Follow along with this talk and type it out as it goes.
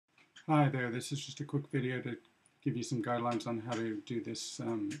Hi there, this is just a quick video to give you some guidelines on how to do this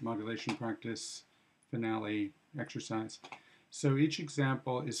modulation practice finale exercise. So each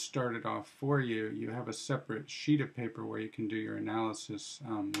example is started off for you. You have a separate sheet of paper where you can do your analysis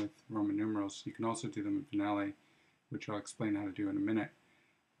with Roman numerals. You can also do them in finale, which I'll explain how to do in a minute,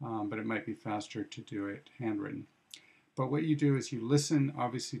 but it might be faster to do it handwritten. But what you do is you listen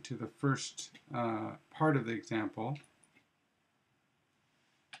obviously to the first part of the example.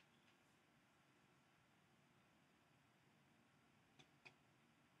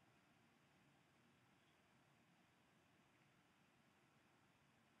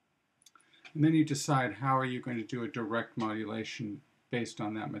 And then you decide how are you going to do a direct modulation based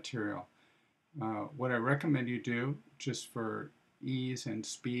on that material. What I recommend you do, just for ease and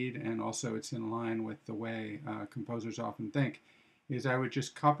speed, and also it's in line with the way composers often think, is I would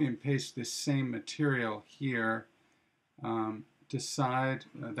just copy and paste this same material here, decide,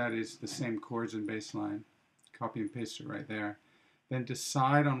 that is the same chords and bass line, copy and paste it right there, then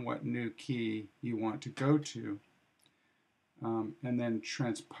decide on what new key you want to go to, and then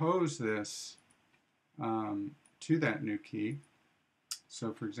transpose this to that new key.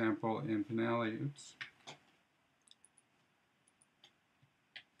 So for example, in finale,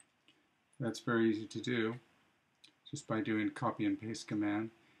 that's very easy to do just by doing copy and paste command.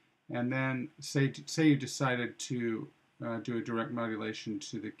 And then say you decided to do a direct modulation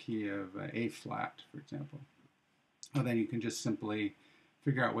to the key of A flat, for example. Well, then you can just simply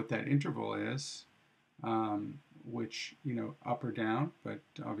figure out what that interval is, which, up or down, but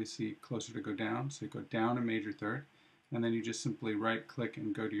obviously closer to go down. So you go down a major third, and then you just simply right click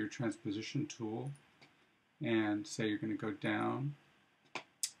and go to your transposition tool and say you're going to go down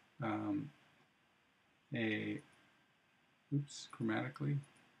chromatically,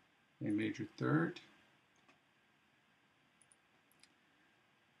 a major third.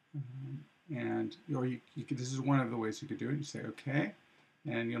 Or you could, this is one of the ways you could do it. You say okay,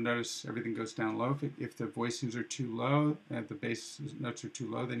 and you'll notice everything goes down low. If the voicings are too low, the bass notes are too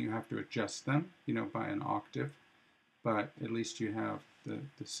low, then you have to adjust them, by an octave. But at least you have the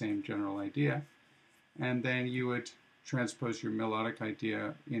same general idea. And then you would transpose your melodic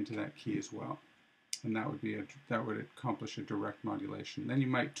idea into that key as well. And that would accomplish a direct modulation. Then you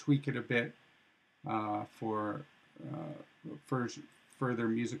might tweak it a bit for further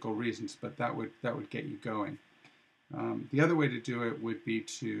musical reasons, but that would get you going. The other way to do it would be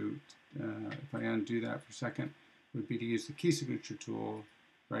to, if I undo that for a second, would be to use the key signature tool,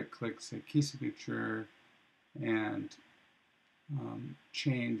 right click, say key signature, and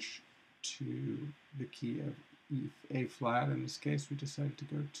change to the key of A flat. In this case, we decided to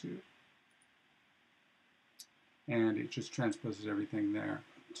go to. And it just transposes everything there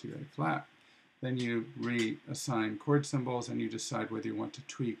to A flat. Then you reassign chord symbols and you decide whether you want to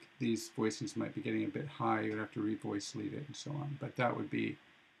tweak. These voicings might be getting a bit high, you'd have to re-voice lead it and so on. But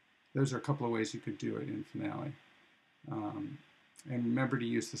those are a couple of ways you could do it in finale. And remember to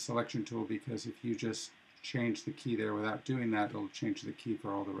use the selection tool, because if you just change the key there without doing that, it'll change the key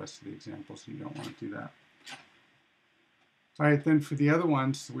for all the rest of the examples, and you don't want to do that. All right, then for the other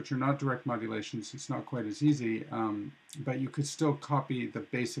ones, which are not direct modulations, it's not quite as easy, but you could still copy the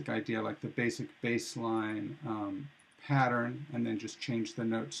basic idea, like the basic bass line pattern, and then just change the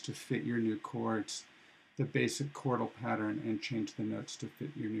notes to fit your new chords, the basic chordal pattern, and change the notes to fit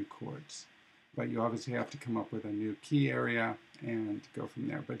your new chords. But you obviously have to come up with a new key area and go from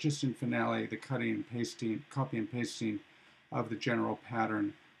there. But just in finale, the cutting and pasting, copy and pasting of the general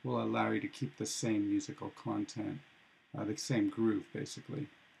pattern will allow you to keep the same musical content, the same groove, basically.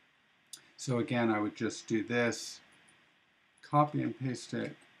 So again, I would just do this, copy and paste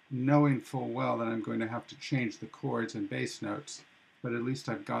it, knowing full well that I'm going to have to change the chords and bass notes, but at least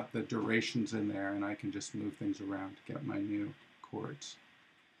I've got the durations in there, and I can just move things around to get my new chords.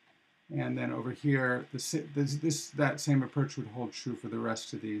 And then over here, that same approach would hold true for the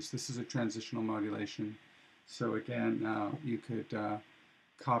rest of these. This is a transitional modulation. So again, you could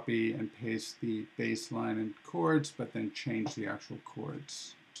copy and paste the bass line and chords, but then change the actual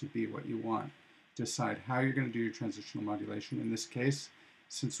chords to be what you want. Decide how you're going to do your transitional modulation. In this case,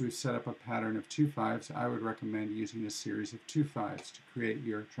 since we've set up a pattern of 2/5s, I would recommend using a series of 2/5s to create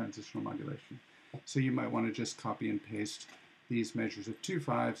your transitional modulation. So you might want to just copy and paste these measures of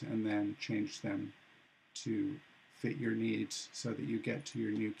 2/5s and then change them to fit your needs so that you get to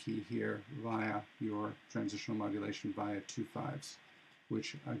your new key here via your transitional modulation via 2/5s,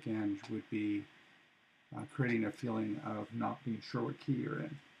 which again would be creating a feeling of not being sure what key you're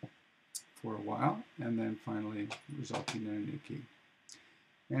in for a while, and then finally resulting in a new key.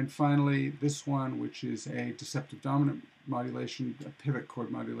 And finally, this one, which is a deceptive dominant modulation, a pivot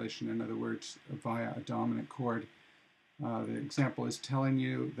chord modulation, in other words, via a dominant chord. The example is telling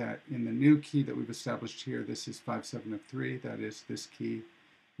you that in the new key that we've established here, this is 5/7 of 3, that is, this key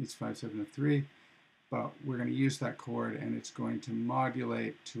is 5/7 of 3, but we're going to use that chord and it's going to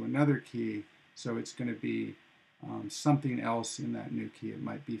modulate to another key, so it's going to be something else in that new key. It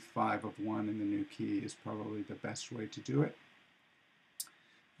might be 5 of 1 in the new key is probably the best way to do it.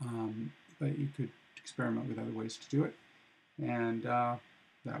 But you could experiment with other ways to do it, and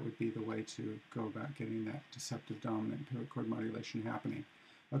that would be the way to go about getting that deceptive dominant pivot chord modulation happening.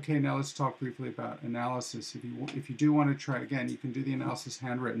 Okay, now let's talk briefly about analysis. If you do want to try, again, you can do the analysis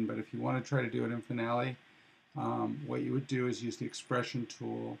handwritten, but if you want to try to do it in Finale, what you would do is use the expression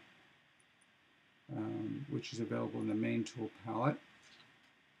tool, which is available in the main tool palette.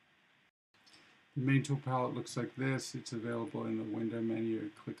 The main tool palette looks like this. It's available in the window menu.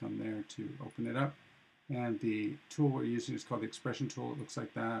 Click on there to open it up. And the tool we're using is called the expression tool. It looks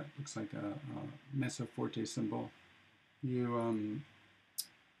like that. It looks like a meso forte symbol. You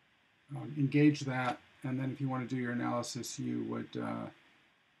engage that, and then if you want to do your analysis, you would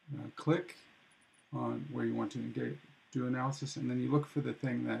click on where you want to do analysis, and then you look for the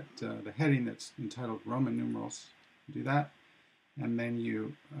thing that the heading that's entitled Roman numerals. Do that, and then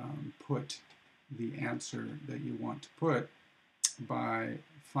you put the answer that you want to put by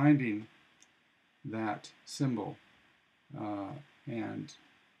finding that symbol, and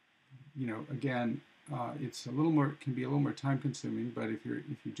again, it's a little more, can be a little more time consuming, but if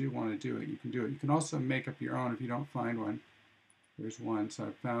you do want to do it, you can do it. You can also make up your own if you don't find one. There's one, so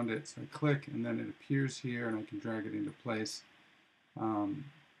I found it, so I click, and then it appears here, and I can drag it into place.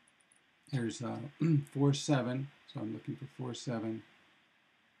 There's 4/7, so I'm looking for 4/7,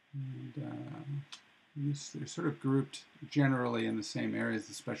 and they're sort of grouped generally in the same areas.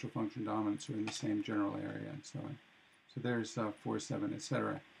 The special function dominants are in the same general area, and so on. So there's 4/7,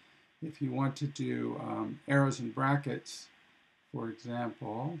 etc. If you want to do arrows and brackets, for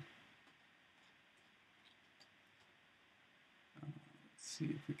example, let's see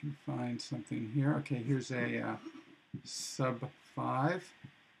if we can find something here. Okay, here's a sub 5.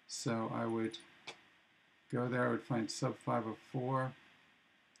 So I would go there, I would find sub 5 of 4,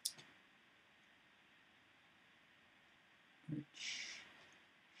 which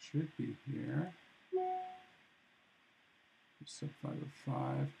should be here. Sub 5 of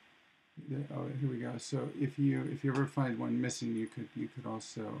 5. Oh, here we go. So if you ever find one missing, you could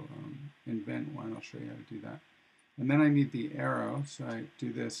also invent one. I'll show you how to do that. And then I need the arrow, so I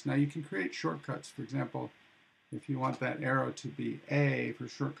do this. Now you can create shortcuts. For example, if you want that arrow to be A for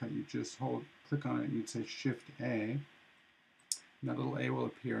shortcut, you just click on it, and you'd say Shift A. And that little A will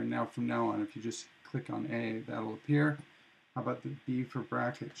appear. And now from now on, if you just click on A, that'll appear. How about the B for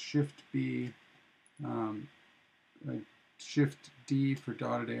bracket? Shift B, Shift D for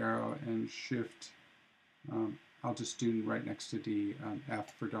dotted arrow, and Shift, I'll just do right next to D,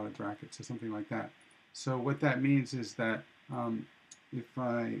 F for dotted brackets, or something like that. So what that means is that if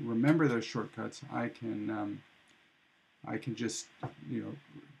I remember those shortcuts, I can just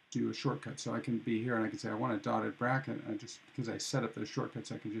do a shortcut. So I can be here and I can say I want a dotted bracket. And because I set up those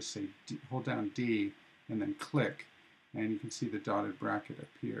shortcuts, I can just say hold down D and then click, and you can see the dotted bracket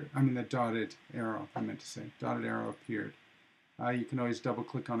appeared. I mean the dotted arrow. I meant to say dotted arrow appeared. You can always double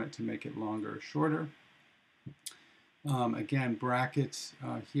click on it to make it longer or shorter. Again, brackets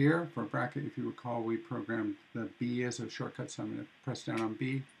here. For a bracket, if you recall, we programmed the B as a shortcut, so I'm going to press down on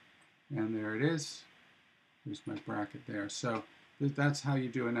B, and there it is. There's my bracket there. So that's how you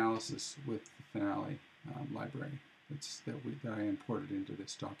do analysis with the Finale library that I imported into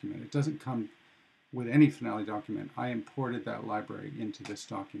this document. It doesn't come with any Finale document. I imported that library into this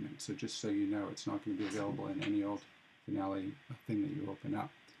document, so just so you know, it's not going to be available in any old Finale thing that you open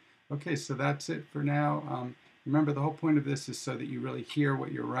up. Okay, so that's it for now. Remember, the whole point of this is so that you really hear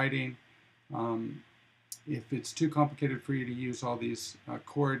what you're writing. If it's too complicated for you to use all these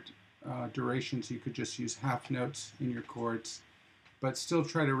chord durations, you could just use half notes in your chords, but still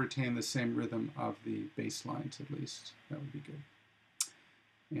try to retain the same rhythm of the bass lines at least. That would be good.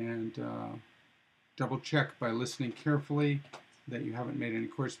 And double check by listening carefully that you haven't made any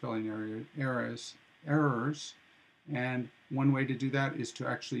chord spelling errors. And one way to do that is to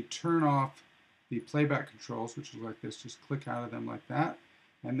actually turn off the playback controls, which is like this. Just click out of them like that,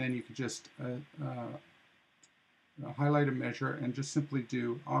 and then you can just highlight a measure and just simply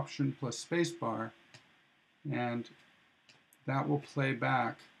do Option plus spacebar, and that will play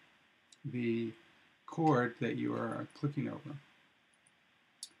back the chord that you are clicking over.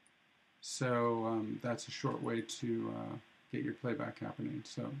 So that's a short way to get your playback happening.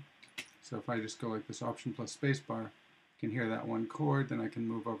 So if I just go like this, Option plus spacebar, I can hear that one chord, then I can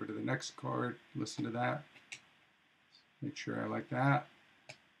move over to the next chord, listen to that, make sure I like that,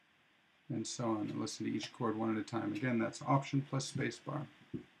 and so on, and listen to each chord one at a time. Again, that's Option plus spacebar.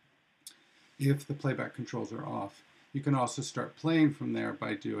 If the playback controls are off, you can also start playing from there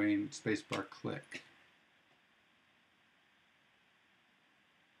by doing spacebar click.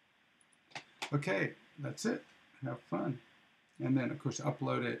 Okay, that's it. Have fun. And then, of course,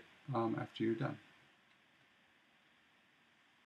 upload it after you're done.